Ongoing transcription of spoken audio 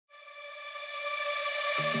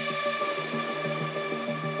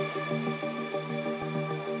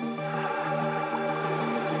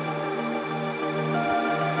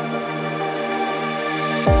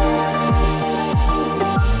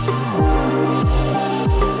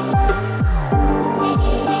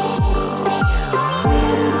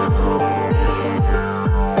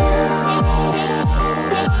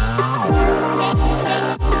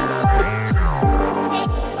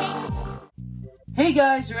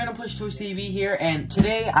Random Plush Toys TV here, and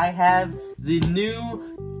today I have the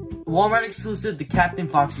new Walmart exclusive, the Captain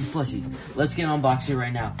Foxy's plushies. Let's get unboxing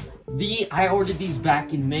right now. I ordered these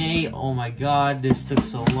back in May. Oh my god, this took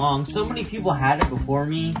so long. So many people had it before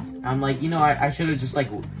me. I'm like, you know, I should have just like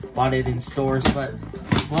bought it in stores, but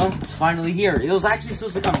well, it's finally here. It was actually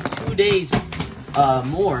supposed to come 2 days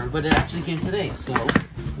more, but it actually came today, so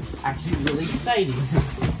it's actually really exciting.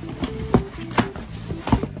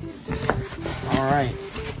 Alright.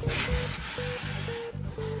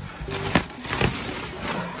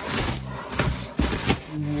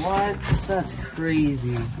 What? That's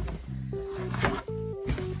crazy.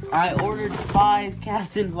 I ordered 5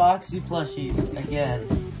 Captain Foxy plushies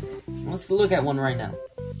again. Let's look at one right now.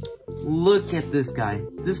 Look at this guy.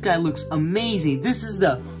 This guy looks amazing. This is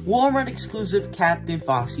the Walmart exclusive Captain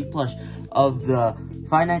Foxy plush of the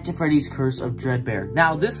Five Nights at Freddy's Curse of Dreadbear.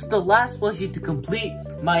 Now, this is the last plushie to complete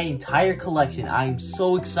my entire collection. I am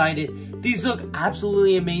so excited. These look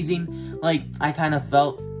absolutely amazing. Like, I kind of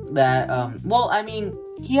felt that, well, I mean,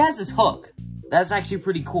 he has his hook. That's actually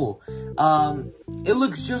pretty cool. It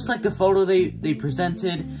looks just like the photo they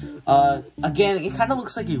presented. Again, it kind of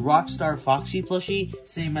looks like a Rockstar Foxy plushie,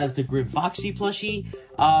 same as the Grim Foxy plushie.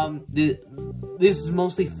 This is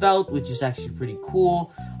mostly felt, which is actually pretty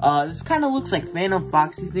cool. This kind of looks like Phantom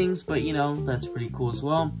Foxy things, but you know, that's pretty cool as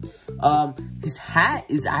well. His hat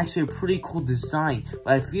is actually a pretty cool design,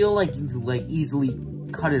 but I feel like you could like easily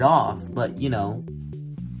cut it off, but you know,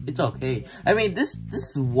 it's okay. I mean, this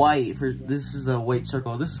is white, this is a white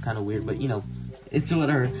circle. This is kind of weird, but you know, it's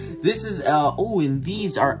whatever. This is, oh, and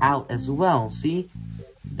these are out as well. See?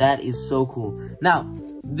 That is so cool. Now,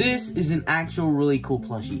 this is an actual really cool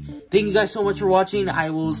plushie. Thank you guys so much for watching. I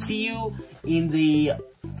will see you in the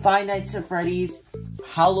Five Nights at Freddy's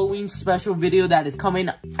Halloween special video that is coming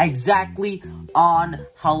exactly on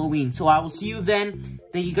Halloween. So I will see you then.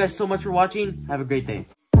 Thank you guys so much for watching. Have a great day.